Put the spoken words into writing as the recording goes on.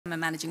I'm a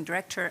managing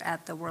director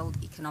at the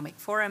World Economic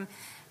Forum,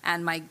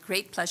 and my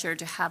great pleasure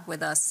to have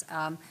with us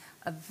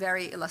a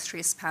very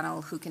illustrious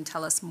panel who can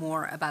tell us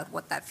more about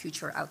what that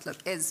future outlook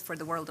is for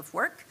the world of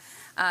work.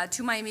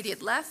 To my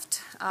immediate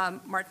left,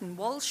 Martin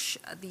Walsh,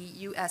 the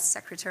U.S.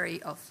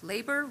 Secretary of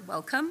Labor,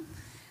 welcome.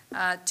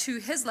 To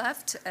his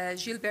left,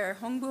 Gilbert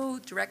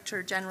Houngbo,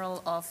 Director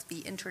General of the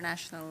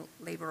International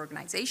Labour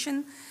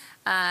Organization.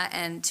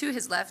 And to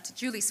his left,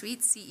 Julie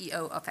Sweet,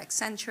 CEO of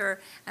Accenture.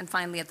 And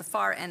finally, at the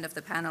far end of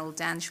the panel,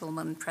 Dan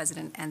Schulman,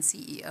 President and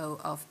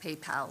CEO of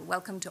PayPal.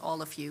 Welcome to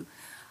all of you.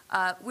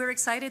 We're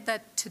excited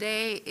that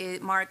today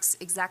it marks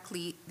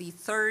exactly the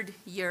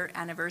third-year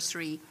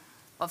anniversary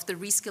of the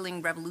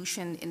Reskilling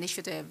Revolution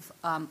initiative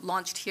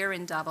launched here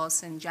in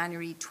Davos in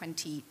January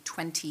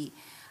 2020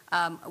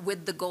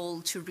 with the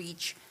goal to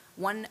reach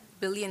 1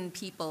 billion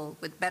people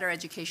with better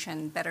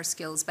education, better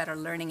skills, better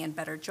learning, and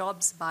better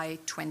jobs by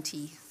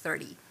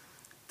 2030.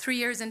 3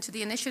 years into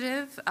the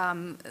initiative,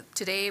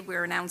 today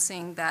we're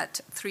announcing that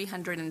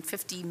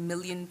 350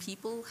 million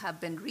people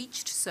have been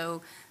reached,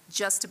 so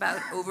just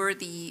about over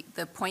the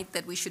point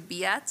that we should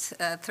be at,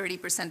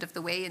 30% of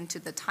the way into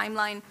the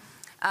timeline,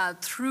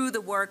 through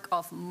the work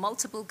of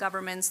multiple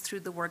governments,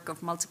 through the work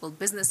of multiple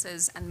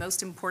businesses, and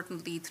most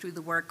importantly, through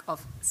the work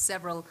of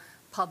several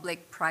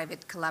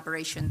public-private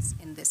collaborations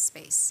in this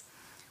space.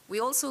 We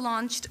also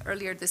launched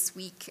earlier this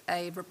week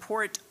a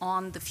report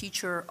on the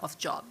future of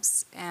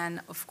jobs.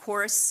 And of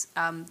course,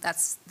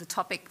 that's the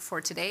topic for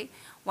today.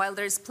 While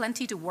there's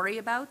plenty to worry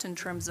about in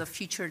terms of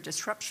future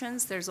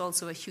disruptions, there's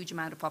also a huge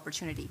amount of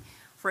opportunity.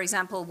 For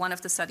example, one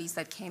of the studies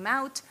that came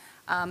out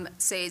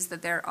says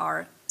that there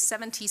are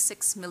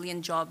 76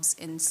 million jobs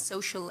in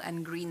social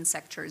and green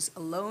sectors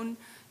alone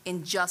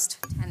in just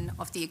 10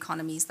 of the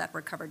economies that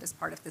were covered as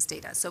part of this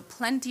data. So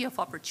plenty of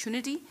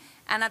opportunity,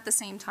 and at the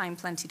same time,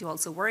 plenty to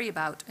also worry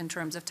about in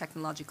terms of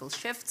technological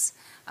shifts,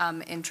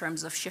 in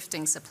terms of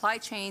shifting supply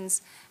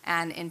chains,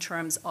 and in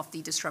terms of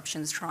the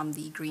disruptions from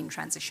the green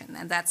transition.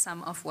 And that's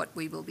some of what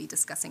we will be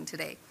discussing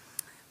today.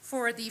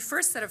 For the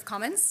first set of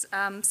comments,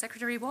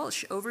 Secretary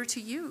Walsh, over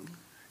to you.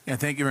 Yeah,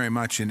 thank you very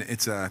much, and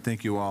it's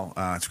thank you all.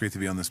 It's great to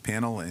be on this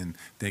panel, and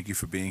thank you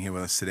for being here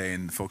with us today.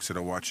 And the folks that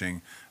are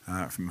watching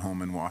from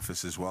home and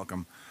offices,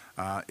 welcome.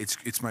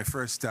 It's my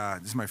first.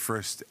 This is my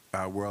first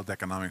World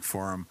Economic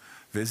Forum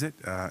visit,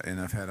 and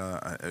I've had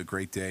a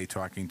great day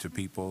talking to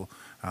people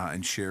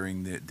and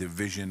sharing the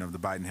vision of the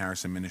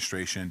Biden-Harris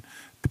administration,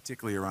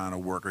 particularly around a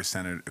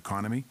worker-centered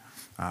economy.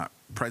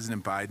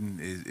 President Biden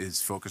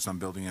is focused on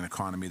building an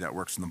economy that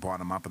works from the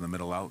bottom up and the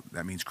middle out.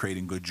 That means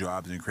creating good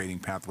jobs and creating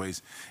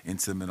pathways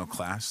into the middle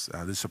class.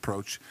 This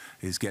approach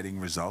is getting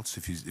results.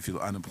 If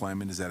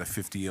unemployment is at a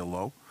 50-year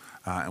low,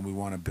 and we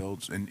want to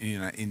build in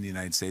the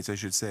United States, I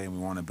should say, and we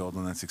want to build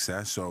on that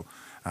success. So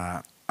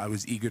I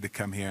was eager to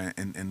come here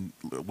and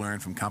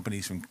learn from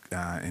companies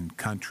and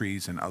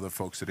countries and other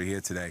folks that are here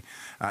today.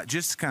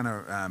 Just kind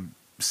of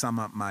sum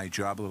up my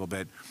job a little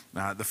bit.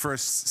 The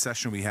first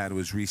session we had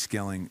was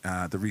reskilling,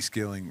 the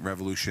Reskilling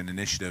Revolution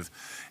initiative,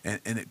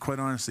 and it quite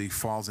honestly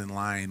falls in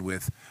line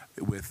with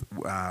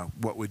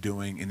what we're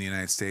doing in the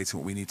United States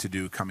and what we need to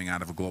do coming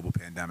out of a global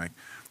pandemic.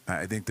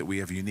 I think that we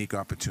have a unique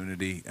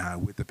opportunity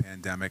with the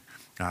pandemic,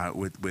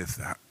 with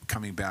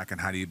coming back, and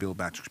how do you build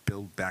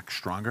back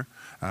stronger,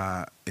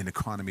 an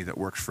economy that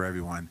works for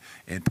everyone.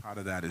 And part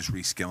of that is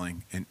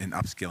reskilling and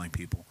upskilling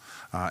people.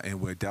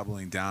 And we're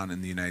doubling down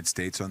in the United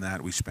States on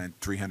that. We spent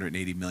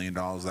 $380 million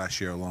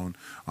last year alone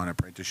on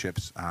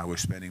apprenticeships. We're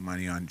spending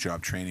money on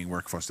job training,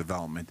 workforce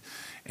development.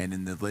 And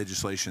in the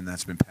legislation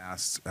that's been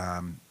passed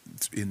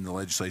in the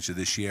legislature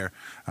this year,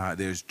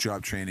 there's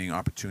job training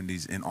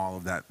opportunities in all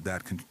of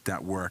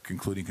that work,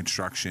 including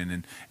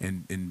construction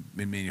and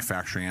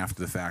manufacturing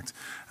after the fact.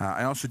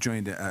 I also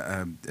joined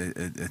a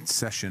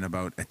session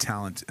about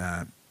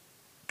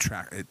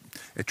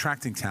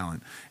attracting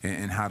talent,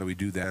 and how do we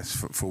do that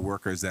for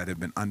workers that have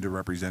been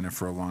underrepresented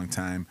for a long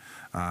time,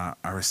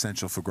 are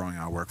essential for growing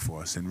our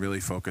workforce, and really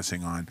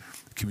focusing on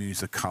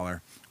communities of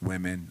color,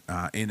 women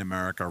in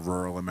America,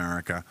 rural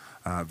America,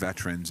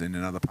 veterans, and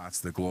in other parts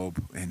of the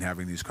globe, and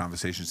having these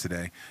conversations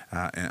today.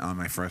 And on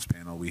my first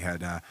panel, we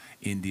had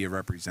India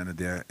represented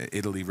there,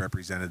 Italy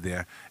represented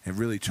there, and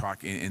really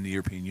in the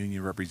European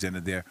Union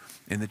represented there.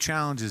 And the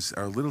challenges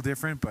are a little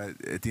different,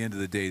 but at the end of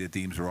the day, the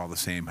themes are all the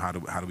same. How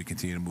do we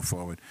continue to move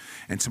forward?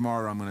 And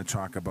tomorrow, I'm going to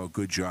talk about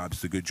Good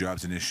Jobs, the Good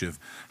Jobs Initiative,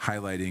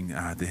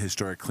 highlighting the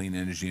historic clean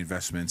energy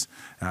investments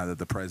that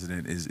the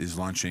president is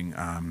launching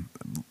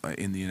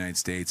in the United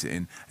States,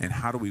 and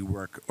how do we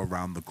work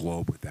around the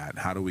globe with that?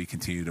 How do we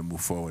continue to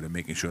move forward and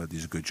making sure that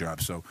these are good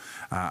jobs? So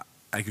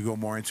I could go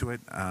more into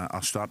it.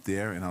 I'll stop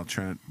there, and I'll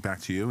turn it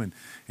back to you, and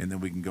then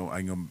I can go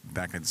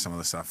back into some of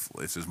the stuff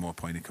if there's more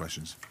pointed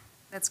questions.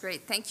 That's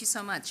great. Thank you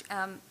so much.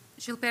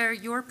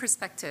 Gilbert, your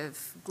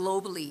perspective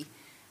globally,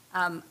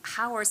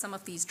 how are some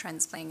of these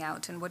trends playing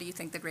out, and what do you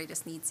think the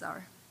greatest needs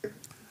are?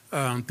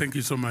 Thank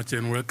you so much,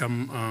 and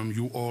welcome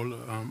you all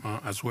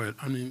as well.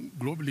 I mean,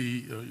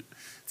 globally, a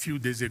few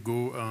days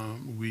ago,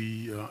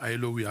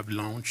 ILO, we have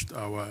launched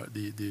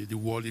the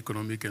World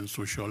Economic and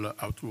Social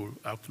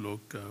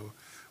Outlook,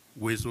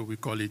 WESO, we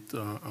call it,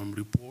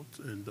 report,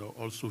 and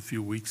also a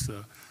few weeks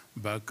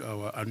back,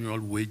 our annual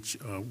wage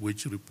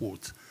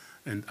report.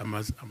 And I'm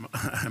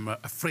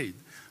afraid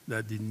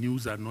that the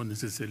news are not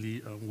necessarily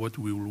what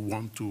we will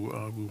want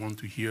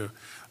to hear.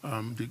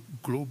 At the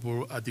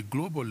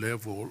global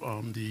level,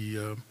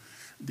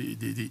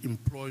 the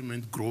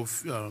employment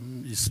growth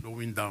is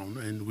slowing down,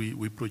 and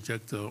we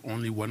project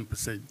only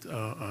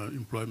 1%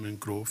 employment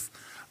growth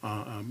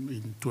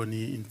in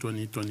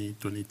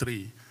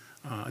 2023.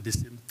 At the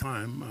same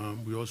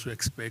time, we also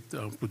expect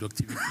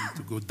productivity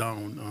to go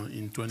down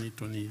in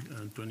 2020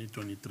 and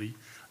 2023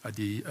 at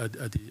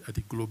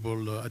the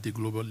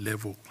global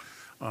level.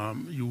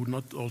 You would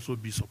not also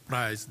be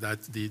surprised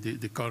that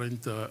the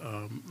current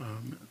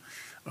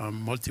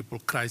multiple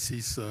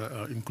crises,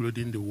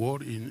 including the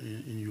war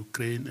in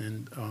Ukraine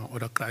and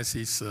other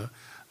crises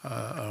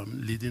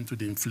leading to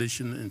the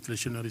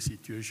inflationary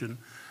situation,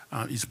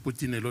 is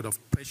putting a lot of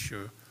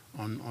pressure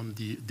on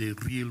the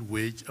real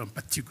wage,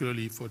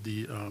 particularly for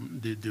the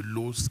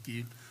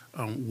low-skilled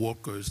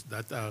workers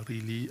that are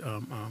really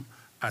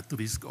at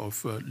risk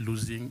of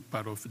losing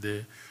part of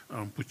their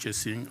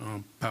purchasing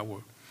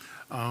power.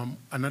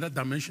 Another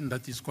dimension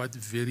that is quite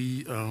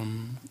very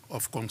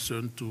of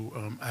concern to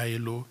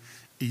ILO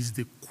is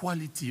the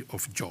quality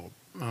of job.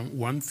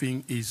 One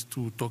thing is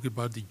to talk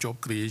about the job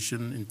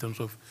creation in terms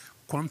of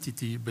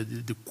quantity, but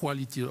the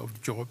quality of the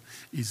job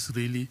is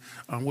really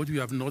what we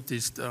have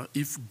noticed.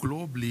 If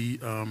globally,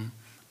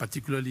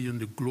 particularly in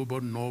the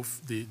global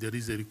north, there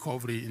is a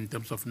recovery in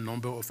terms of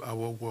number of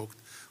hours worked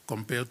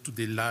compared to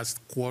the last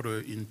quarter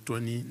in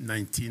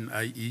 2019,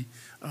 i.e.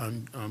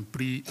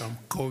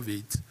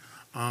 Pre-COVID.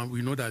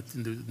 We know that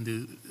in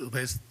the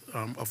rest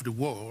of the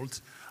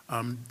world,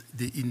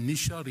 the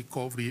initial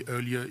recovery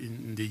earlier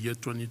in the year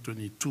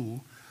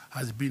 2022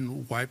 has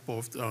been wiped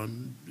off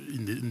in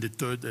the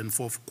third and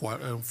fourth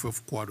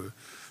quarter.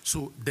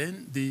 So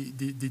then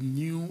the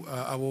new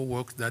hour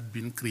work that has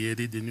been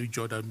created, the new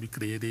job that has been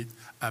created,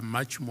 are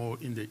much more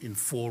in the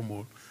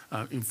informal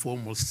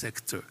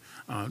sector.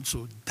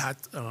 So that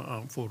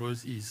for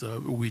us is,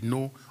 we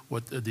know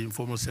what the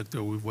informal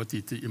sector, what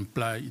it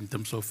implies in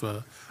terms of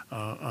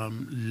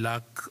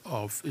lack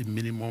of a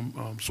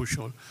minimum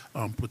social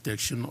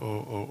protection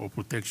or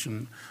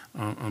protection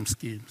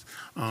schemes.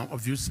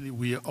 Obviously,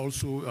 we are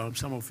also,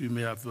 some of you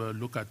may have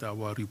looked at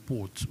our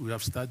report. We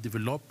have started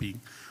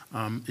developing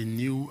a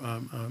new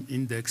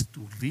index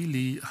to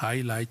really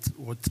highlight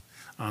what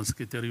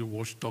Secretary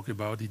Walsh talked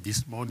about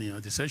this morning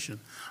at the session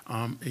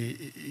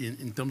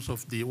in terms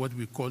of what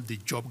we call the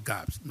job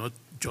gaps, not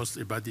just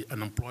about the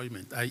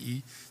unemployment,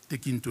 i.e.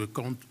 taking into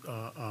account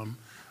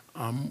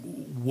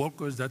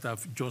workers that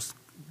have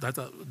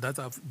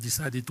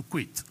decided to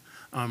quit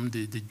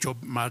the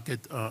job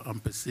market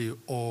per se,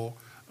 or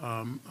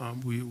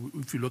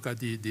if you look at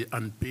the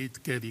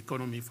unpaid care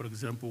economy, for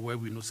example, where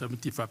we know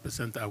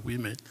 75% are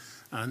women,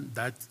 and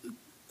that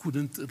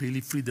couldn't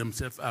really free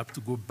themselves up to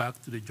go back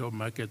to the job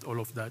market. All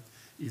of that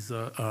is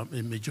a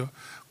major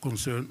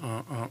concern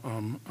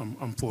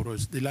for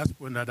us. The last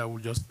point that I will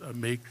just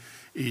make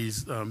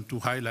is to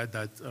highlight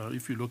that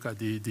if you look at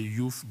the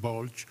youth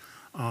bulge,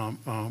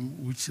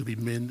 which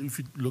remain, if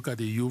you look at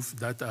the youth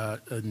that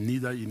are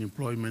neither in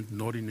employment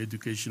nor in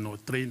education or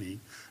training,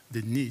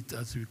 the NEET,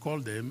 as we call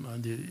them,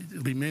 and they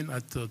remain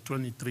at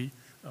 23%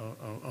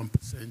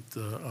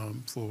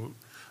 for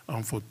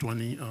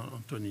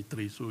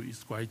 2023. So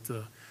it's quite,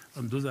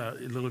 and those are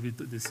a little bit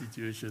the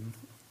situation.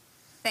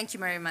 Thank you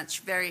very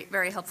much. Very,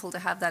 very helpful to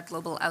have that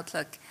global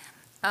outlook.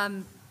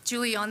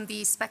 Julie, on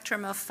the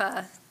spectrum of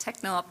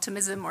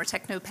techno-optimism or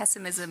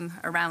techno-pessimism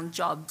around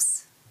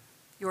jobs,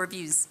 your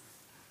views?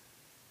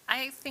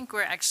 I think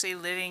we're actually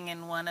living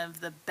in one of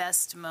the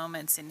best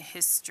moments in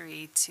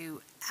history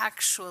to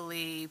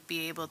actually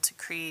be able to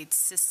create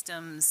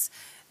systems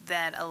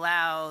that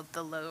allow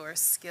the lower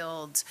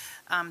skilled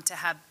to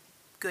have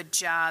good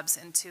jobs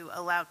and to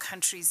allow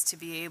countries to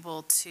be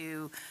able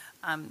to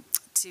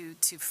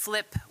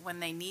flip when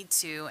they need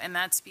to. And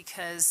that's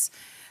because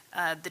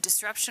the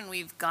disruption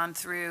we've gone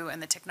through and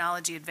the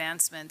technology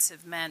advancements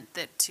have meant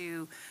that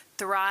to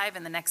thrive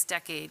in the next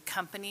decade,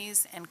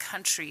 companies and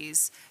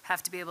countries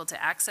have to be able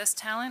to access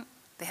talent.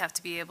 They have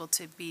to be able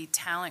to be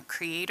talent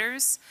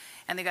creators,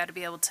 and they've got to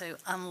be able to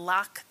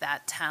unlock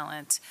that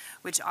talent,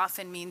 which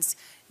often means,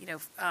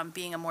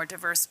 being a more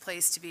diverse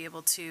place to be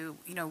able to,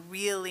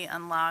 really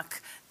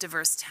unlock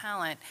diverse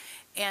talent.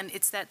 And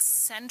it's that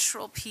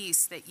central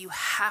piece that you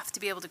have to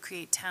be able to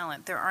create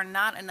talent. There are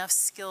not enough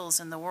skills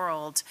in the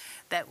world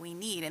that we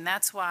need. And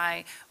that's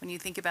why when you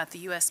think about the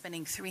U.S.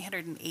 spending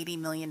 $380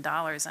 million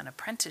on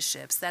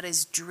apprenticeships, that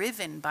is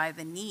driven by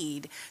the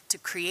need to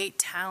create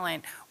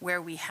talent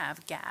where we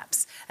have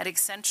gaps. At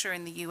Accenture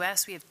in the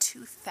U.S., we have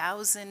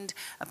 2,000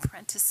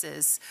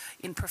 apprentices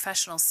in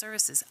professional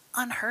services.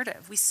 Unheard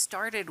of. We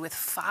started with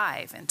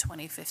 5 in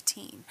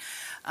 2015.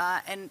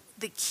 And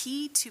the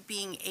key to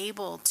being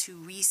able to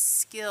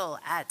reskill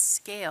at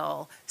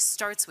scale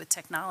starts with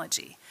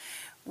technology.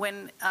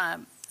 When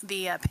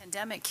the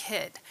pandemic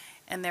hit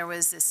and there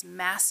was this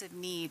massive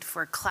need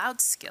for cloud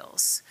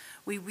skills,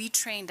 we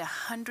retrained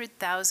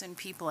 100,000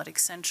 people at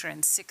Accenture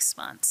in 6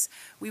 months.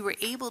 We were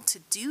able to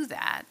do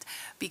that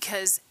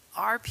because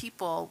our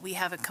people, we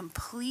have a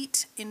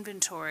complete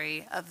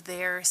inventory of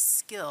their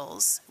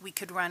skills. We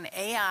could run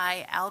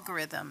AI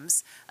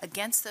algorithms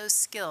against those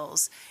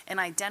skills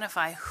and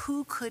identify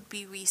who could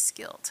be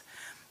reskilled.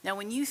 Now,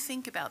 when you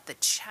think about the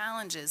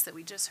challenges that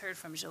we just heard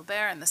from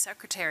Gilbert and the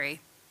Secretary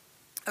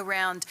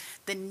around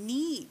the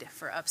need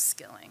for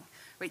upskilling,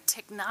 right?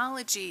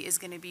 Technology is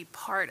going to be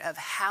part of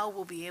how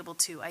we'll be able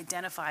to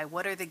identify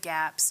what are the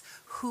gaps,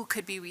 who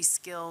could be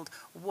reskilled,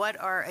 what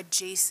are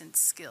adjacent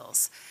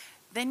skills.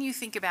 Then you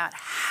think about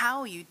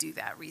how you do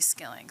that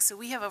reskilling. So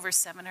we have over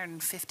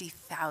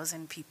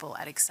 750,000 people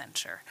at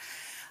Accenture.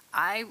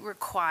 I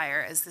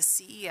require, as the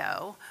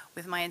CEO,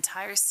 with my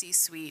entire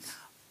C-suite,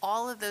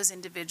 all of those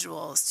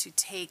individuals to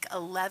take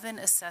 11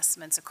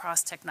 assessments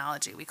across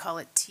technology. We call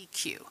it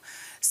TQ.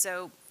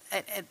 So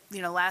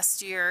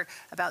last year,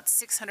 about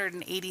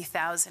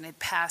 680,000 had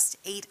passed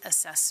 8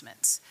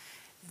 assessments.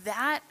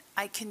 That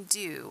I can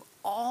do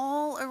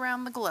all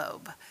around the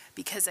globe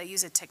because I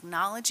use a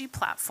technology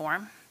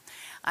platform.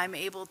 I'm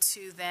able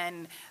to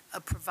then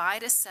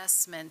provide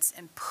assessments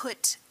and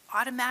put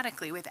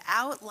automatically,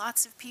 without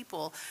lots of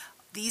people,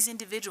 these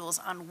individuals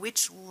on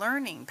which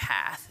learning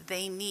path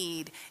they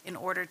need in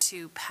order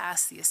to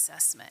pass the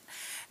assessment.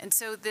 And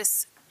so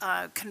this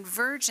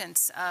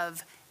convergence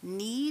of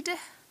need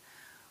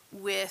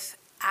with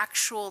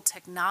actual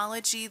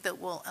technology that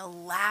will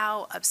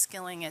allow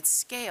upskilling at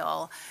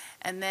scale,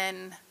 and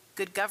then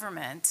good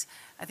government,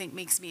 I think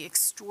makes me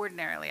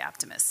extraordinarily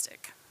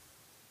optimistic.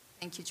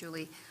 Thank you,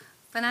 Julie.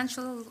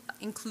 Financial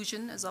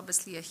inclusion is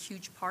obviously a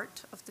huge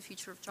part of the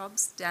future of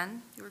jobs.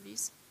 Dan, your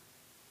views?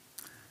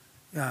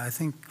 Yeah, I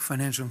think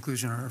financial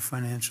inclusion or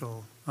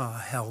financial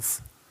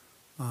health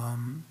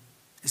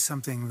is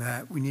something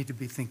that we need to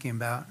be thinking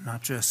about,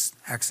 not just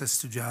access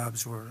to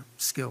jobs or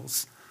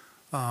skills,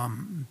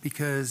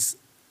 because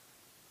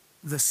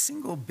the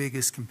single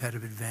biggest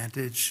competitive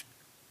advantage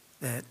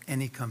that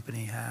any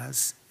company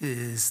has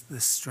is the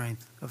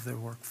strength of their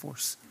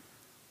workforce.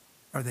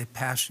 Are they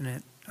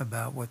passionate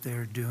about what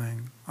they're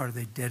doing? Are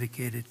they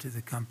dedicated to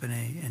the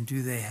company? And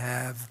do they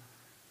have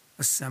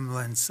a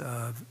semblance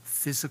of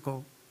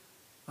physical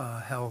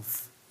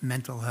health,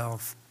 mental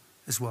health,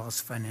 as well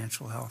as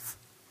financial health?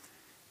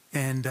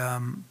 And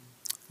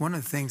one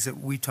of the things that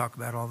we talk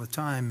about all the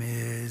time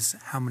is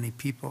how many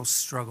people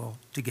struggle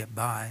to get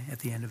by at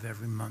the end of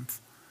every month.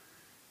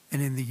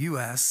 And in the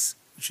U.S.,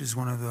 which is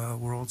one of the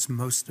world's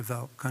most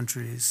developed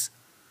countries,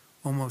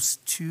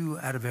 almost 2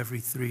 out of every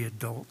 3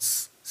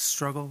 adults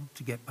struggle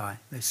to get by.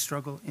 They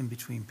struggle in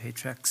between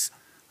paychecks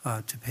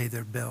to pay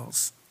their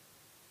bills.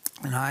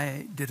 And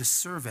I did a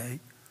survey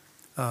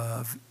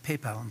of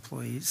PayPal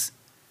employees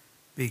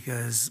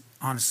because,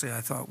 honestly,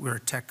 I thought we're a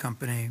tech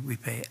company. We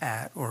pay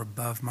at or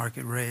above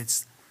market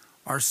rates.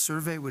 Our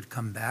survey would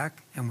come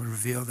back and would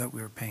reveal that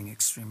we were paying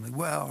extremely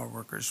well. Our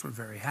workers were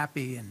very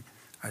happy, and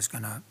I was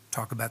going to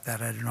talk about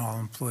that at an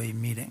all-employee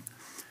meeting.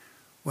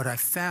 What I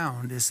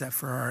found is that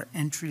for our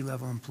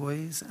entry-level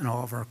employees and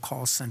all of our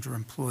call center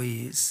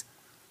employees,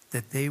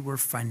 that they were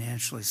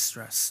financially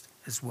stressed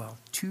as well.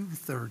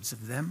 2/3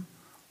 of them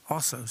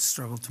also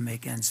struggled to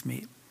make ends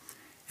meet.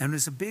 And it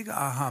was a big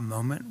aha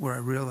moment where I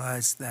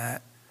realized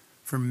that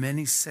for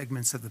many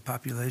segments of the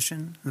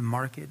population, the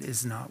market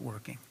is not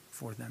working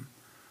for them.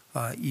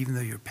 Even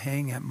though you're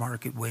paying at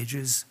market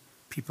wages,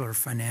 people are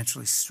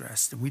financially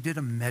stressed. And we did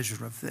a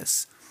measure of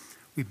this.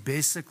 We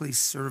basically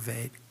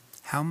surveyed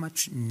how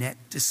much net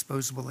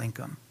disposable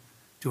income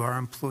do our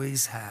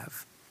employees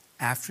have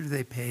after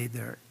they pay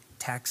their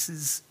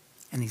taxes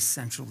and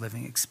essential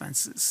living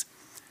expenses.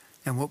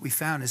 And what we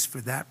found is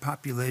for that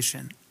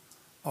population,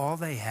 all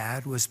they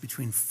had was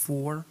between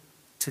 4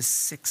 to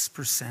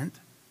 6%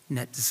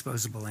 net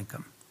disposable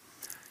income.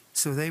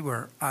 So they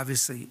were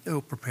obviously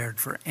ill-prepared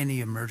for any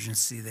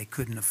emergency. They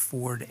couldn't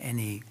afford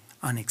any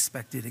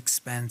unexpected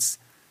expense.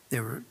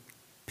 They were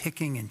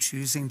picking and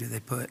choosing. Do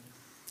they put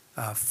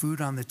food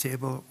on the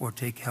table or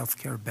take health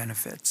care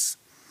benefits?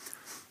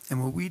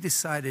 And what we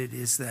decided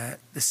is that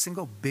the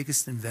single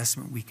biggest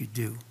investment we could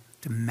do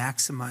to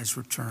maximize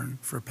return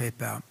for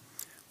PayPal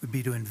would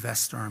be to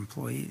invest in our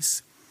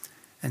employees.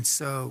 And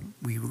so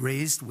we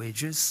raised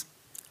wages.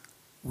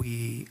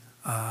 We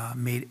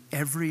made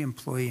every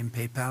employee in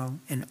PayPal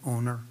an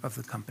owner of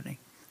the company.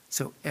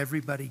 So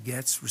everybody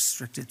gets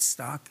restricted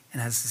stock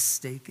and has a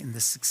stake in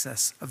the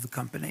success of the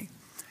company.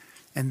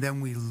 And then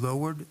we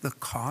lowered the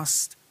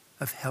cost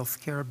of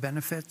healthcare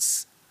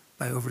benefits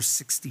by over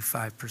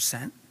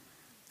 65%.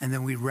 And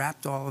then we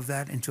wrapped all of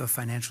that into a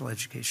financial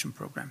education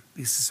program,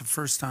 because it's the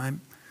first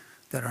time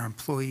that our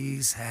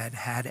employees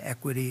had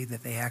equity,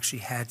 that they actually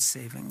had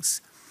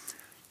savings.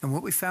 And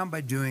what we found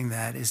by doing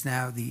that is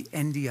now the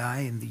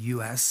NDI in the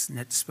US,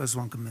 net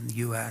disposable income in the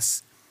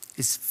US,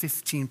 is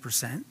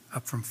 15%,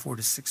 up from 4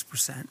 to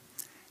 6%.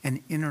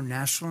 And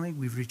internationally,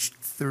 we've reached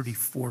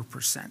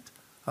 34%,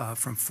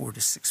 from 4 to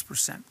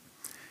 6%.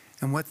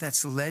 And what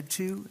that's led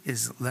to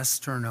is less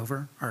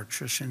turnover. Our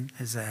attrition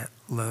is at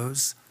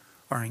lows.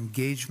 Our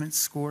engagement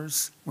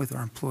scores with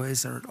our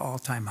employees are at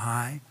all-time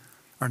high.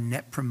 Our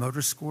net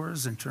promoter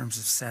scores in terms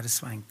of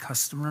satisfying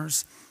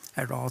customers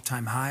are at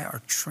all-time high.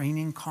 Our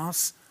training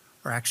costs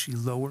are actually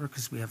lower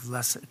because we have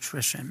less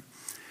attrition.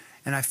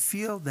 And I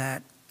feel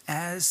that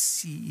as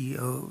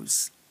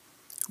CEOs,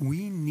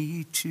 we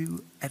need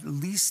to at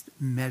least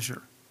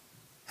measure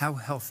how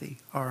healthy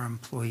are our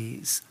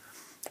employees.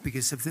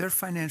 Because if they're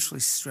financially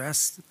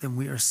stressed, then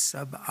we are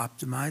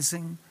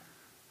sub-optimizing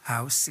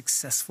how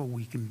successful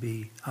we can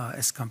be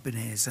as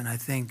companies. And I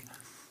think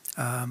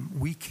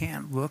we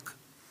can't look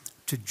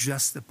to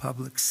just the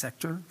public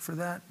sector for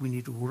that. We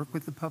need to work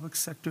with the public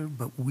sector,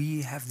 but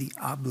we have the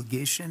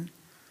obligation,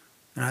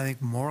 and I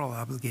think moral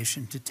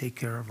obligation, to take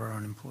care of our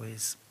own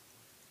employees.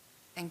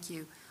 Thank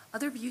you.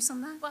 Other views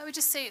on that? Well, I would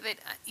just say that,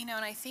 and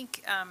I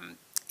think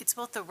it's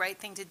both the right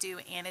thing to do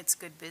and it's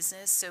good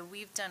business. So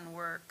we've done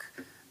work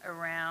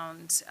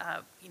around,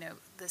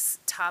 this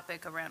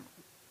topic around,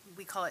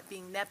 we call it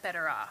being net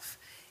better off.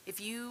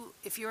 If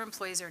your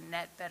employees are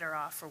net better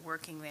off for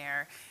working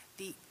there,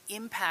 the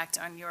impact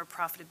on your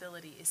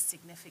profitability is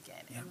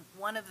significant. Yeah. And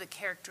one of the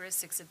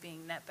characteristics of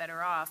being net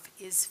better off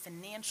is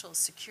financial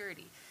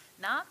security,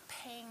 not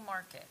paying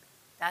market.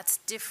 That's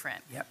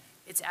different. Yep.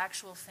 It's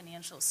actual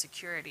financial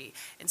security.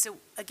 And so,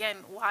 again,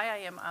 why I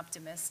am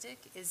optimistic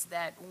is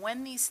that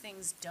when these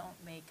things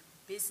don't make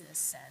business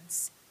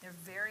sense, they're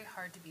very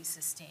hard to be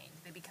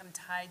sustained. They become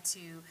tied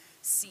to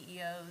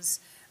CEOs,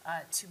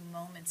 to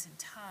moments in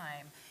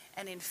time.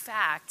 And in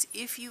fact,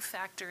 if you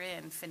factor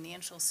in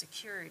financial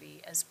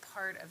security as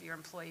part of your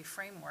employee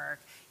framework,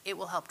 it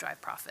will help drive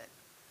profit.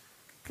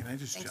 Can I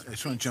just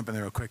want to jump in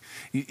there real quick?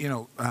 Do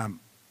you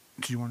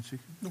want to speak?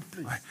 No,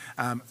 please.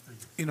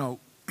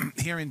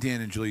 Hearing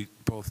Dan and Julie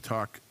both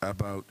talk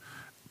about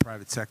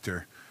private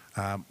sector,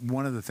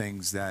 one of the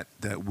things that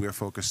we're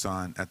focused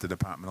on at the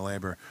Department of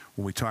Labor,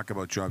 when we talk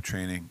about job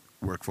training,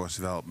 workforce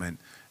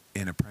development,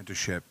 and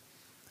apprenticeship,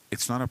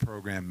 it's not a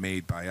program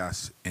made by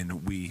us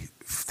and we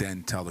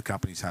then tell the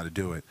companies how to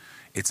do it.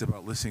 It's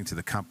about listening to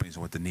the companies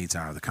and what the needs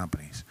are of the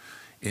companies.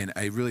 And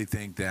I really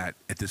think that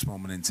at this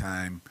moment in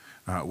time,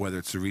 whether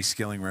it's the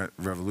reskilling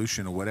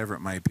revolution or whatever it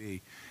might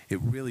be, it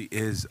really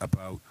is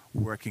about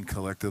working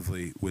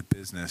collectively with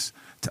business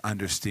to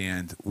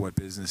understand what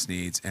business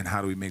needs and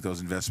how do we make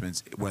those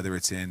investments, whether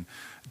it's in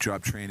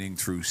job training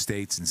through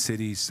states and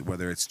cities,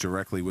 whether it's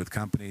directly with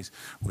companies,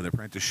 with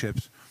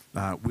apprenticeships.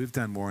 We've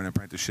done more in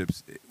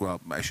apprenticeships. Well,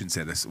 I shouldn't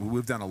say this.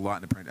 We've done a lot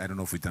in apprenticeships. I don't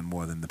know if we've done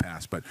more than in the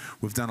past, but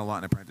we've done a lot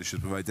in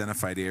apprenticeships. We've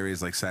identified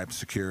areas like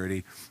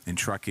cybersecurity and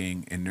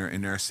trucking and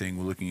nursing.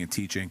 We're looking at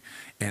teaching.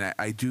 And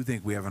I do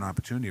think we have an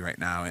opportunity right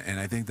now. And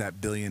I think that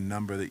billion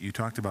number that you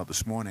talked about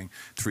this morning,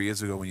 3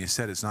 years ago when you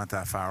said it's not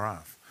that far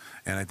off.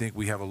 And I think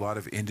we have a lot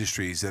of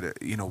industries that,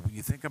 when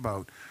you think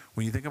about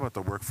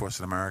the workforce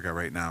in America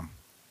right now,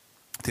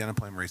 the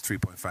unemployment rate is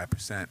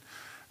 3.5%.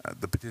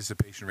 The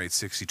participation rate is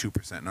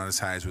 62%, not as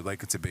high as we'd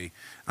like it to be.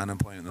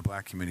 Unemployment in the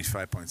black community is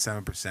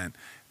 5.7%.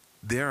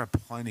 There are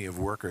plenty of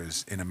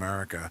workers in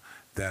America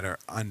that are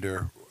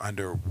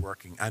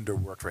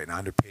underworked right now,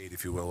 underpaid,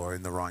 if you will, or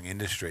in the wrong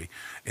industry.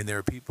 And there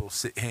are people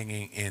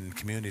hanging in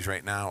communities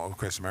right now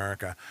across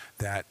America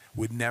that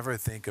would never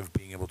think of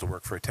being able to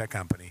work for a tech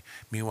company.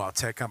 Meanwhile,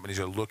 tech companies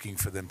are looking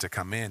for them to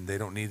come in. They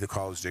don't need the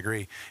college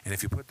degree. And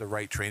if you put the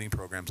right training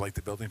programs like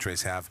the building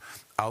trades have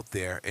out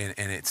there, and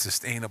it's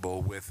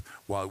sustainable with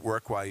while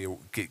you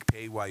get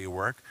paid while you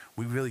work,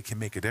 we really can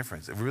make a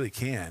difference. It really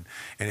can.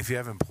 And if you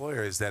have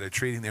employers that are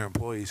treating their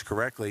employees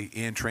correctly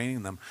and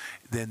training them,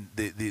 then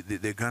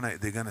they're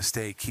gonna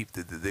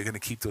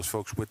keep those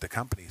folks with the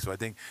company. So I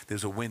think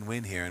there's a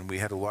win-win here, and we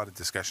had a lot of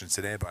discussions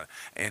today about it,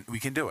 and we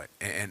can do it,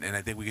 and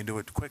I think we can do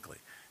it quickly,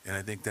 and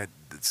I think that's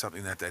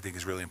something that I think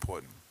is really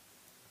important.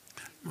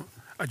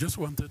 I just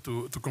wanted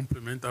to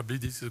compliment. I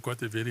believe this is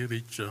quite a very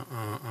rich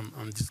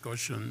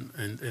discussion,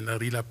 and I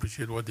really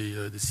appreciate what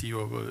the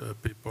CEO of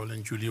PayPal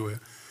and Julie were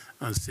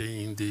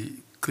saying, the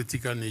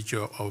critical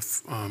nature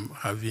of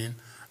having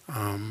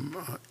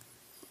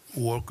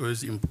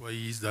workers,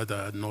 employees that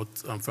are not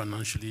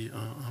financially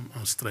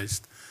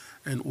stressed.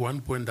 And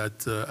one point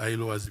that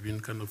ILO has been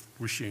kind of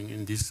pushing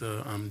in this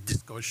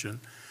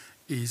discussion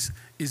is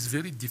it's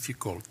very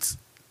difficult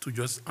to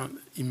just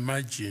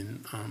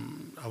imagine,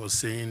 I was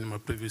saying in my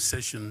previous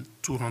session,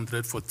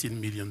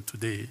 214 million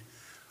today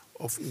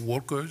of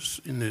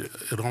workers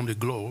around the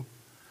globe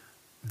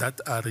that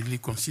are really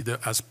considered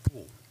as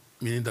poor,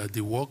 meaning that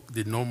they work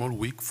the normal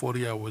week,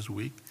 40 hours a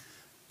week,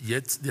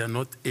 yet they are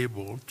not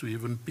able to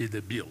even pay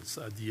the bills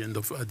at the end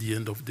of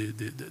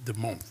the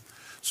month.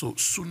 So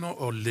sooner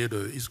or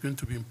later, it's going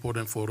to be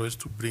important for us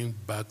to bring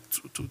back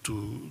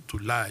to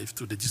life,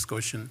 to the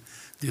discussion,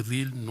 the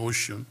real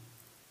notion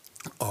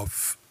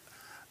of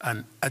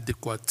an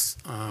adequate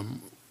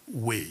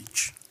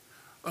wage,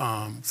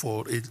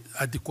 for an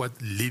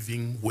adequate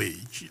living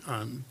wage,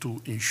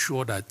 to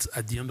ensure that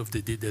at the end of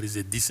the day there is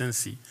a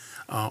decency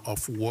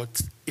of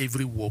what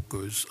every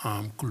workers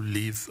could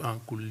live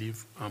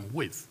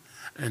with,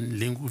 and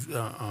link with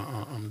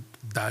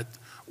that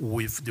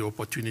with the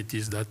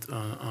opportunities that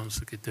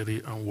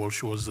Secretary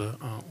Walsh was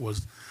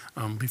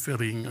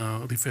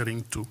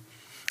referring to.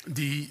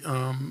 The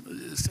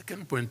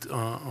second point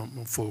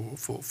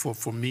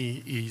for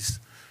me is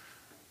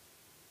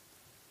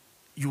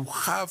you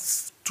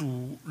have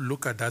to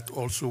look at that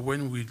also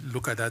when we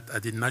look at that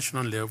at the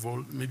national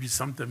level. Maybe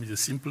sometimes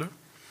it's simpler.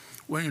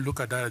 When you look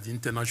at that at the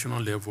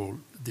international level,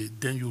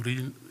 then you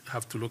really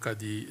have to look at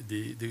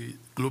the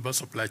global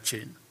supply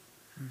chain.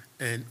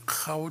 And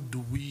how do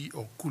we,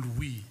 or could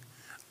we,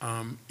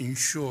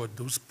 ensure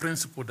those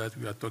principles that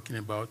we are talking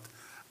about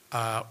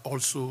are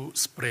also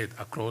spread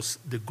across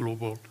the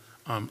global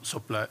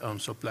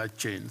supply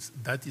chains?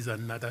 That is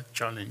another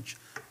challenge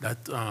that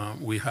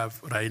we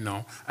have right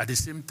now. At the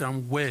same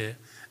time, where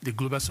the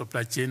global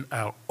supply chain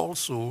are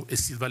also a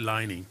silver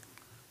lining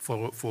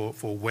for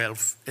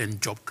wealth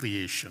and job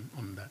creation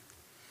on that.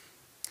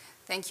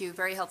 Thank you,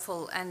 very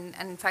helpful. And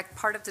in fact,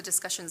 part of the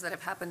discussions that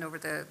have happened over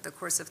the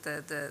course of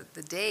the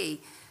day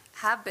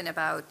have been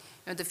about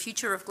the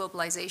future of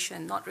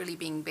globalization not really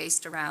being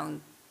based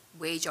around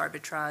wage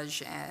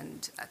arbitrage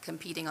and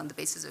competing on the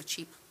basis of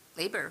cheap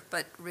labor,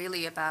 but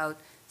really about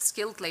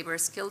skilled labor,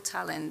 skilled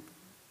talent,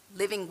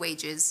 living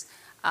wages,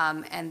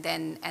 and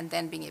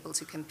then being able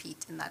to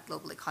compete in that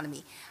global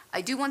economy.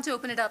 I do want to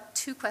open it up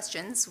to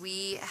questions.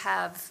 We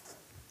have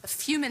a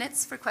few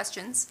minutes for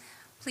questions.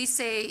 Please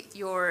say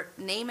your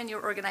name and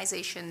your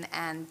organization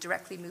and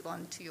directly move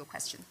on to your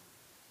question.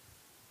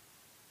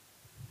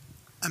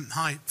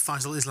 Hi,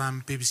 Faisal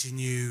Islam, BBC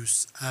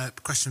News.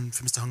 Question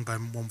for Mr. Houngbo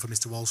and one for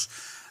Mr. Walsh.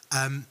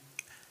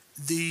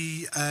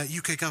 The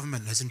UK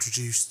government has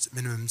introduced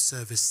minimum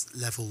service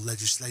level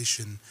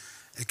legislation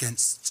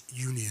against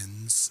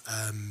unions,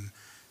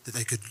 that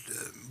they could,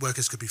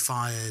 workers could be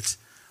fired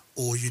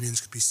or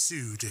unions could be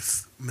sued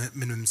if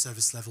minimum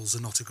service levels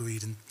are not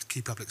agreed in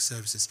key public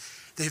services.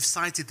 They have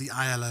cited the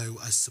ILO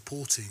as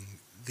supporting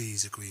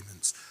these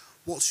agreements.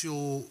 What's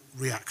your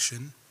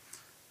reaction?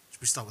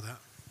 Should we start with that?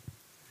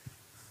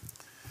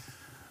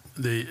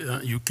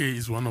 The UK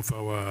is one of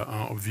our,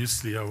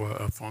 obviously,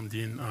 our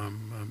founding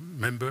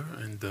member,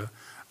 and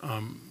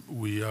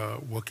we are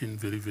working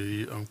very,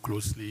 very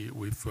closely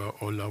with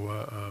all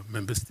our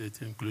member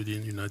states,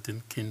 including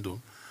United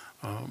Kingdom.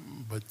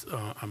 But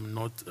I'm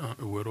not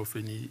aware of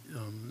any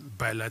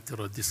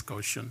bilateral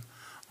discussion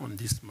on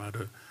this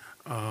matter.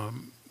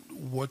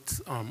 What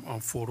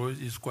for us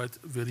is quite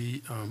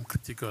very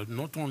critical,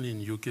 not only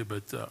in UK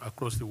but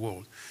across the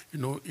world.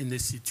 In a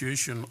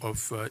situation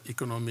of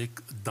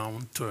economic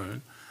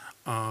downturn,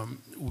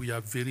 we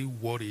are very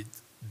worried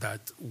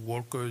that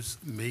workers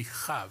may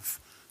have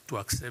to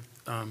accept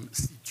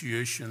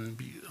situation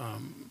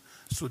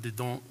so they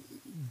don't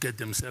get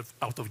themselves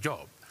out of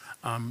job.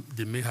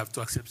 They may have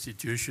to accept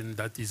situation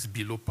that is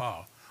below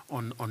par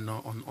on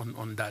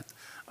that.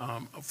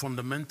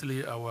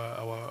 Fundamentally,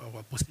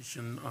 our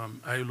position,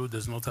 ILO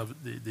does not have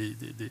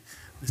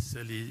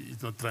necessarily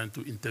is not trying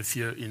to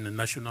interfere in a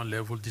national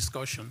level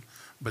discussion,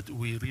 but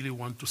we really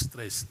want to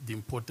stress the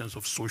importance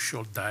of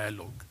social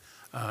dialogue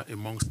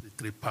amongst the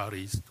three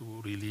parties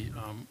to really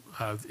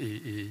have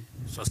a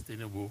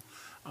sustainable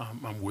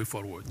way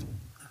forward.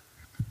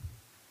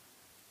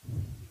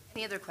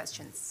 Any other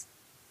questions?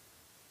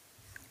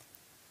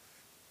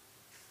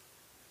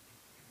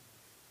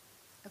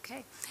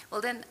 Okay,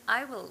 well then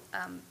I will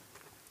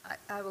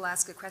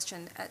ask a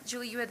question.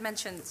 Julie, you had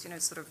mentioned,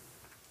 sort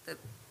of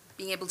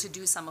being able to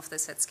do some of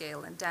this at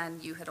scale, and Dan,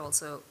 you had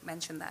also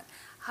mentioned that.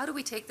 How do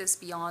we take this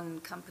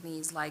beyond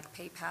companies like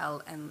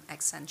PayPal and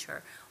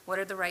Accenture? What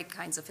are the right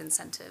kinds of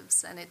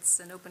incentives? And it's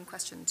an open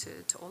question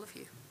to all of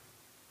you.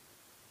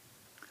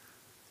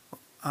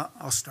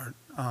 I'll start.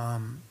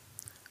 Well,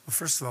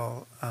 first of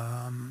all,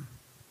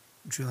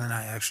 Julie and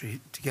I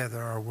actually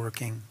together are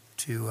working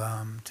to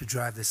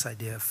drive this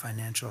idea of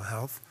financial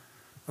health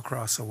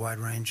across a wide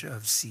range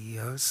of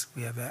CEOs.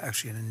 We have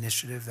actually an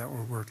initiative that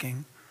we're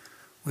working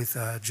with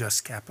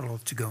Just Capital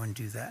to go and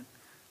do that,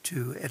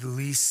 to at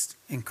least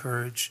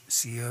encourage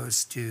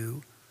CEOs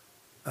to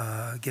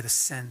get a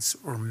sense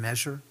or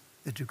measure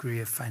the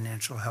degree of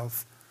financial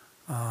health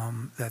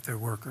that their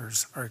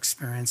workers are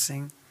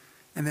experiencing.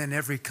 And then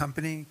every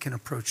company can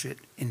approach it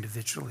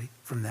individually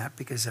from that,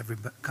 because every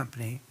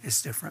company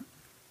is different.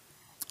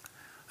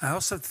 I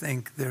also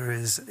think there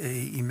is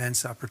an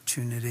immense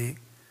opportunity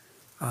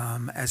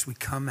as we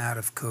come out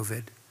of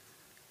COVID,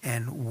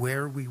 and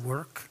where we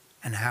work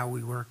and how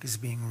we work is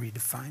being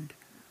redefined.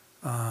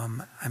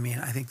 I mean,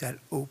 I think that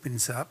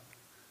opens up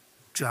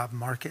job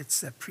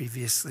markets that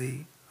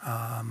previously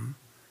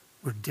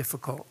were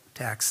difficult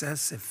to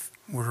access. If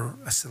we're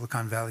a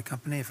Silicon Valley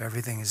company, if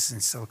everything is in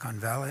Silicon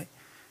Valley,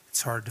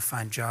 it's hard to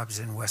find jobs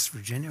in West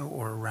Virginia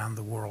or around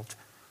the world.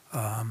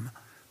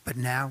 But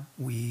now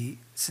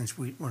since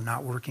we're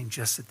not working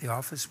just at the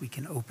office, we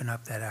can open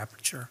up that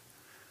aperture.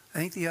 I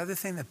think the other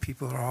thing that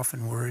people are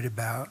often worried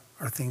about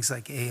are things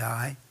like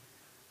AI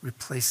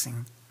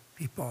replacing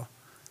people.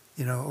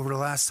 You know, over the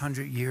last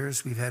 100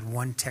 years, we've had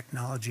one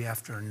technology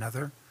after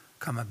another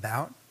come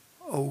about,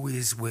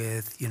 always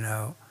with, you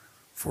know,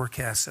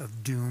 forecasts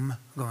of doom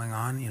going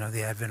on. You know,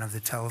 the advent of the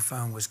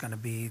telephone was going to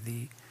be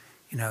the,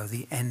 you know,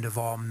 the end of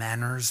all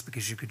manners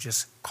because you could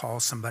just call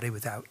somebody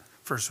without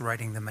first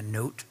writing them a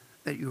note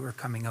that you were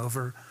coming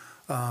over.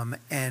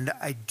 And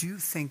I do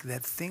think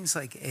that things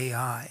like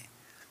AI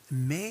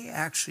may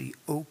actually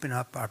open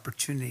up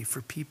opportunity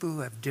for people who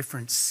have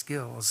different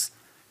skills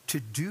to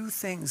do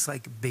things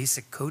like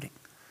basic coding,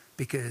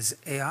 because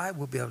AI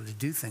will be able to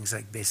do things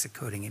like basic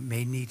coding. It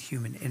may need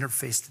human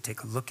interface to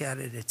take a look at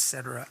it, et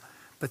cetera,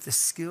 but the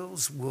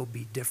skills will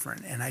be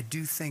different. And I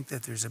do think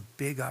that there's a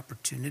big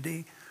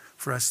opportunity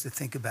for us to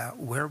think about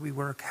where we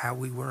work,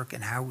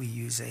 and how we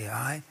use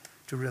AI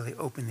to really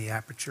open the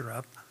aperture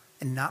up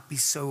and not be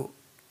so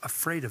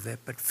afraid of it,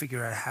 but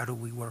figure out how do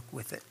we work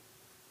with it.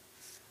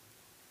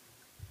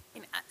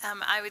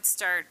 I would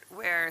start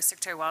where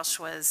Secretary Walsh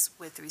was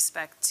with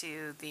respect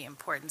to the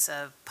importance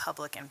of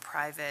public and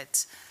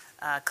private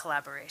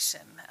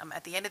collaboration.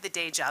 At the end of the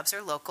day, jobs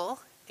are local.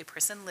 A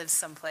person lives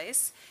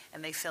someplace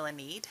and they fill a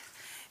need.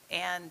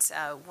 And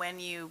when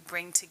you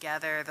bring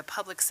together the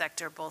public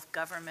sector, both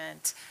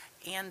government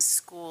and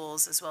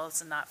schools, as well as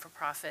the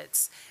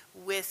not-for-profits,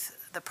 with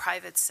the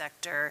private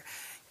sector,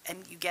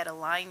 and you get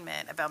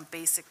alignment about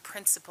basic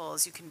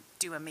principles, you can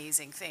do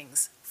amazing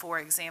things. For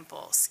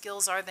example,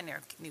 skills are the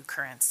new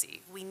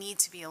currency. We need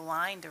to be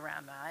aligned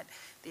around that.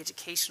 The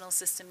educational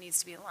system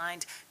needs to be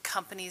aligned.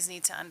 Companies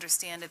need to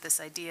understand it,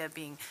 this idea of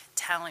being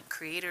talent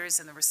creators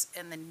and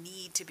the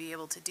need to be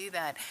able to do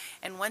that.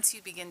 And once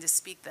you begin to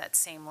speak that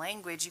same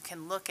language, you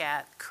can look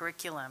at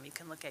curriculum, you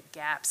can look at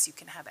gaps, you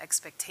can have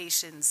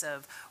expectations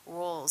of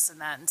roles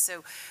and that. And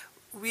so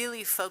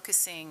really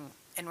focusing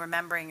and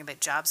remembering that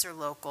jobs are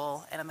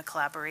local, and on the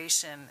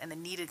collaboration and the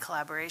needed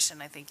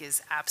collaboration, I think,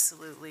 is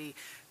absolutely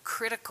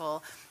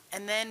critical.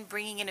 And then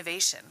bringing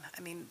innovation. I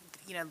mean,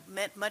 you know,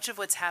 much of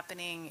what's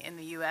happening in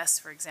the U.S.,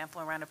 for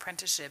example, around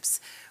apprenticeships,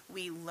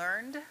 we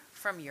learned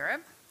from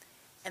Europe,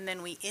 and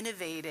then we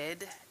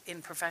innovated in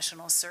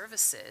professional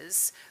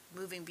services,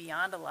 moving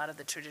beyond a lot of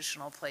the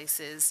traditional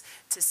places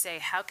to say,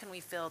 how can we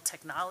fill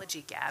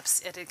technology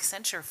gaps? At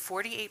Accenture,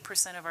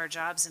 48% of our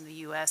jobs in the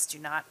U.S. do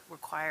not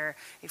require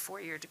a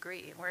 4-year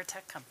degree, and we're a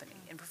tech company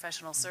in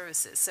professional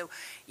services. So,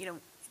 you know,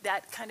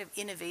 that kind of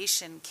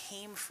innovation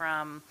came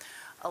from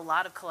a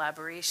lot of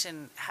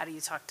collaboration. How do you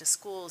talk to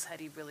schools? How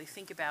do you really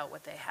think about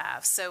what they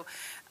have? So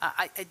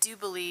I do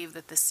believe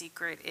that the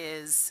secret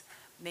is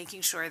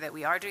making sure that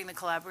we are doing the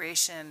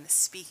collaboration,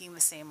 speaking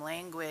the same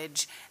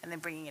language, and then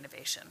bringing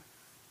innovation.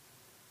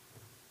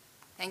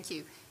 Thank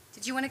you.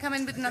 Did you want to come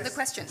in with another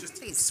question?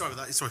 Please. Sorry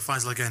about that. Sorry,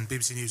 Faisal again,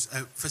 BBC News.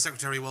 For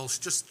Secretary Walsh,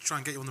 just to try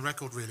and get you on the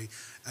record, really.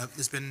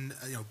 There's been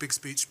a big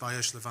speech by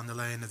Ursula von der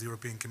Leyen of the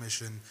European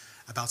Commission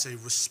about a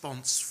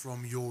response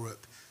from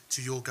Europe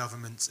to your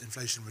government's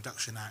Inflation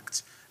Reduction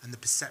Act and the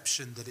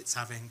perception that it's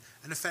having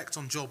an effect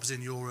on jobs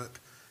in Europe,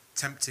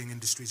 tempting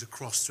industries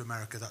across to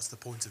America. That's the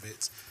point of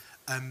it.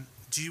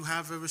 Do you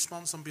have a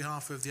response on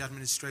behalf of the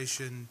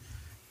administration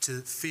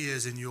to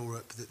fears in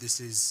Europe that this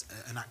is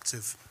an act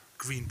of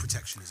green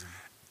protectionism?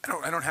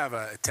 I don't have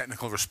a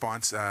technical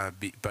response,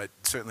 but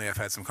certainly I've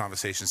had some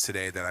conversations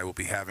today that I will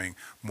be having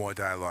more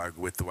dialogue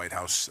with the White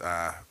House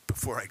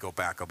before I go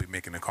back. I'll be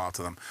making a call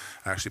to them.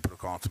 I actually put a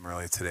call to them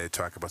earlier today to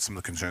talk about some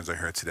of the concerns I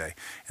heard today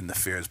and the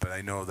fears. But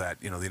I know that,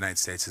 you know, the United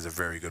States has a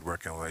very good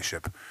working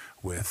relationship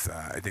with,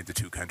 I think, the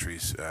two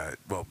countries.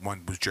 Well,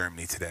 one was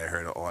Germany today. I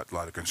heard a lot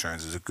of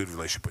concerns. There's a good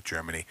relationship with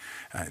Germany,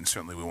 and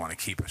certainly we want to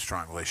keep a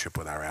strong relationship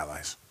with our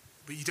allies.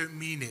 But you don't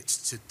mean it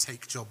to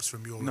take jobs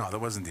from Europe? No, that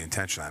wasn't the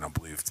intention, I don't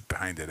believe,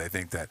 behind it. I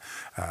think that,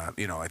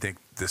 you know, I think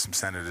there's some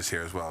senators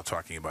here as well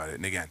talking about it.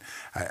 And again,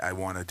 I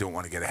don't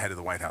want to get ahead of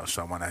the White House,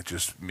 so I want to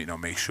just, you know,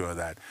 make sure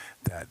that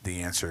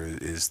the answer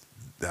is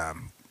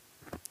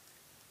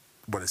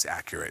what is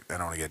accurate. I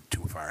don't want to get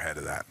too far ahead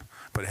of that.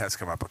 But it has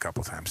come up a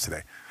couple times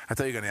today. I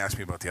thought you were going to ask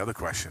me about the other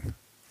question.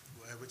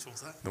 Which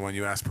one's that? The one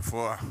you asked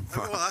before.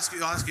 Well, I'll ask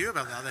you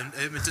about that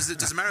then.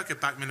 Does America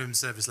back minimum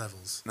service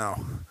levels? No,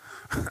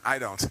 I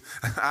don't.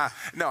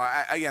 No,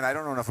 I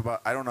don't know enough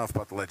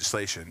about the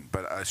legislation,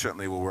 but I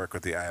certainly will work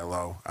with the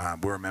ILO.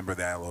 We're a member of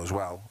the ILO as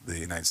well, the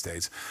United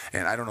States,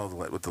 and I don't know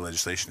what the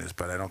legislation is,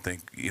 but I don't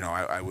think, you know,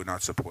 I would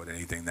not support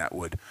anything that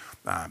would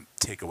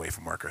take away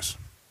from workers.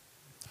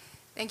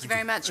 Thank you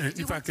very much.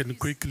 If I can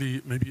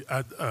quickly maybe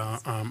add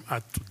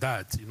to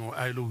that, you know,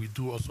 ILO, we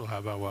do also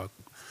have our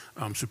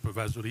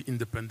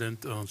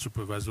independent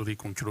supervisory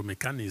control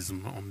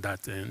mechanism on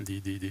that. And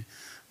the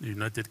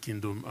United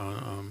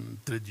Kingdom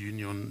trade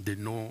union, they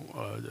know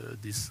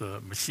this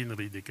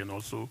machinery. They can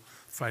also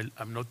file.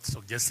 I'm not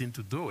suggesting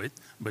to do it,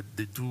 but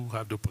they do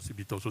have the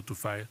possibility also to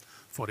file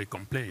for a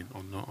complaint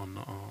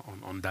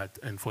on that.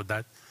 And for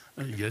that,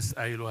 yes,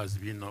 ILO has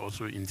been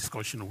also in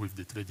discussion with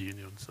the trade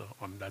unions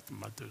on that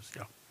matters.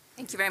 Yeah.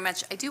 Thank you very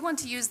much. I do want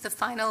to use the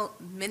final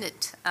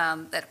minute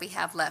that we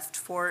have left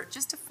for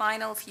just a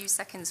final few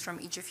seconds from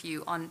each of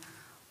you on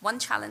one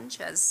challenge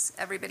as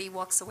everybody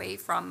walks away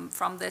from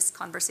this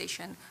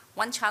conversation,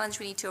 one challenge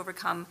we need to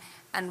overcome,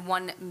 and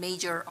one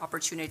major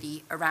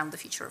opportunity around the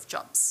future of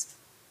jobs.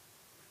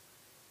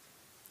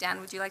 Dan,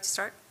 would you like to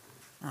start?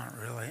 Not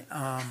really.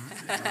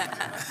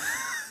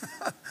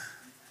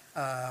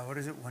 What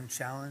is it? One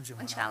challenge and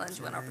one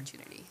challenge, one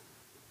opportunity.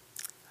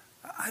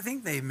 I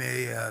think they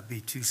may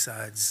be two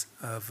sides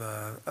of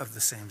the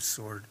same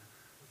sword.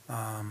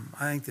 I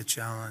think the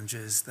challenge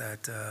is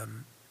that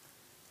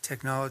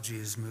technology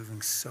is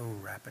moving so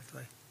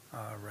rapidly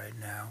right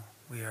now.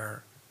 We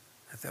are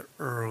at the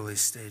early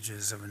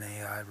stages of an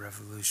AI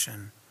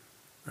revolution.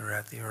 We're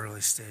at the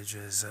early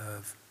stages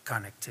of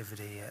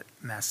connectivity at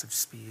massive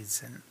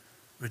speeds and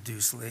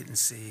reduced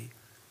latency,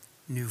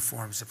 new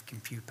forms of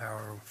compute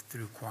power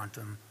through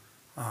quantum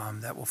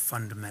that will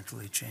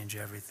fundamentally change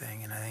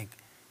everything. And I think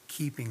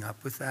keeping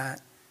up with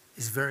that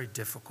is very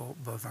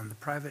difficult, both on the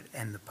private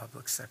and the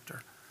public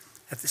sector.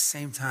 At the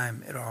same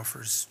time, it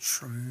offers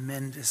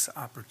tremendous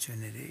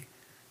opportunity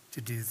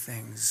to do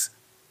things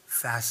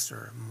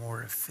faster,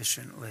 more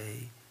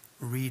efficiently,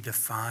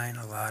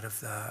 redefine a lot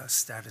of the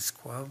status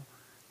quo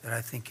that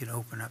I think can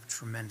open up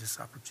tremendous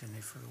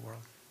opportunity for the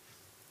world.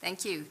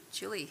 Thank you.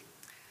 Julie.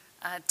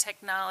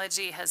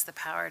 Technology has the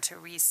power to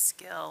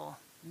reskill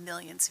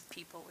millions of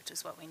people, which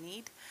is what we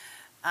need.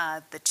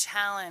 The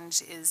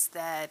challenge is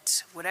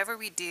that whatever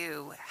we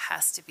do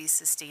has to be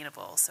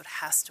sustainable, so it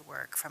has to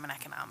work from an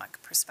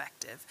economic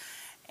perspective.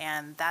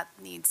 And that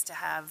needs to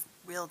have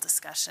real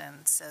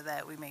discussion so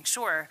that we make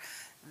sure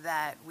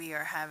that we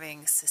are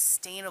having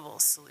sustainable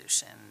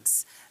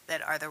solutions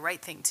that are the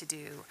right thing to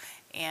do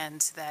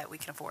and that we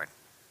can afford.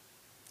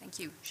 Thank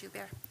you.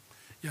 Gilbert.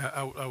 Yeah,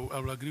 I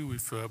will agree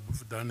with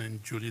both Dan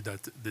and Julie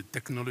that the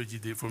technology,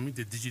 for me,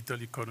 the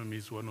digital economy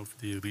is one of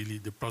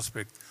the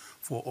prospect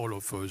for all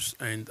of us.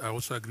 And I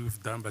also agree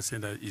with Dan by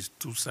saying that it's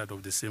two sides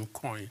of the same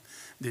coin.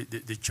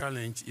 The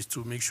challenge is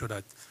to make sure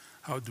that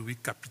how do we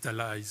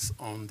capitalize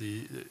on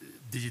the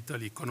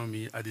digital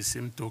economy at the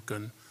same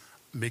token,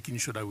 making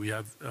sure that we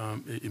have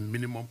a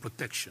minimum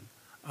protection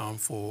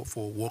for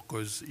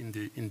workers in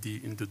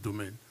the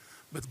domain.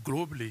 But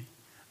globally,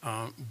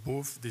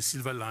 both the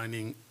silver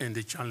lining and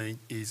the challenge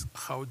is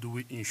how do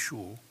we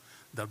ensure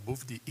that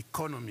both the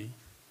economy,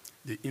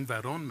 the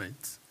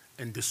environment,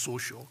 and the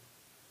social,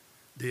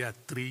 they are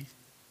three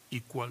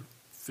equal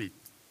fit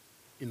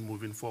in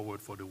moving forward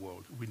for the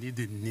world. We need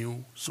a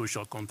new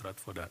social contract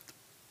for that.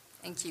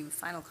 Thank you.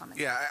 Final comment.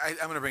 Yeah, I'm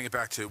going to bring it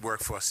back to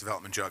workforce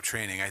development, job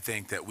training. I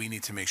think that we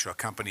need to make sure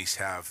companies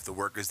have the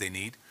workers they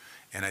need,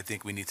 and I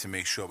think we need to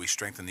make sure we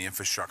strengthen the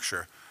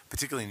infrastructure,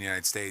 particularly in the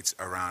United States,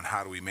 around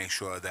how do we make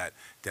sure that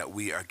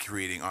we are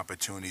creating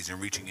opportunities and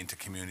reaching into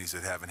communities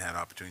that haven't had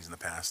opportunities in the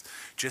past.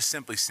 Just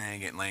simply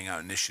saying it and laying out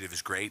initiative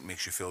is great,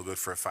 makes you feel good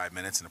for 5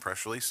 minutes in a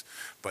press release,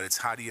 but it's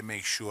how do you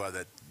make sure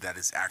that that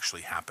is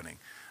actually happening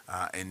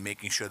and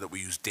making sure that we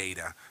use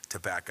data to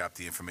back up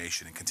the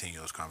information and continue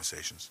those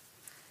conversations.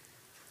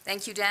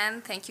 Thank you,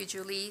 Dan. Thank you,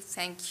 Julie.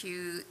 Thank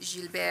you,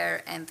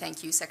 Gilbert. And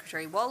thank you,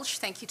 Secretary Walsh.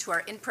 Thank you to our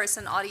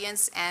in-person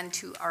audience and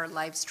to our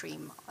live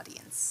stream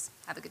audience.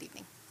 Have a good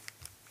evening.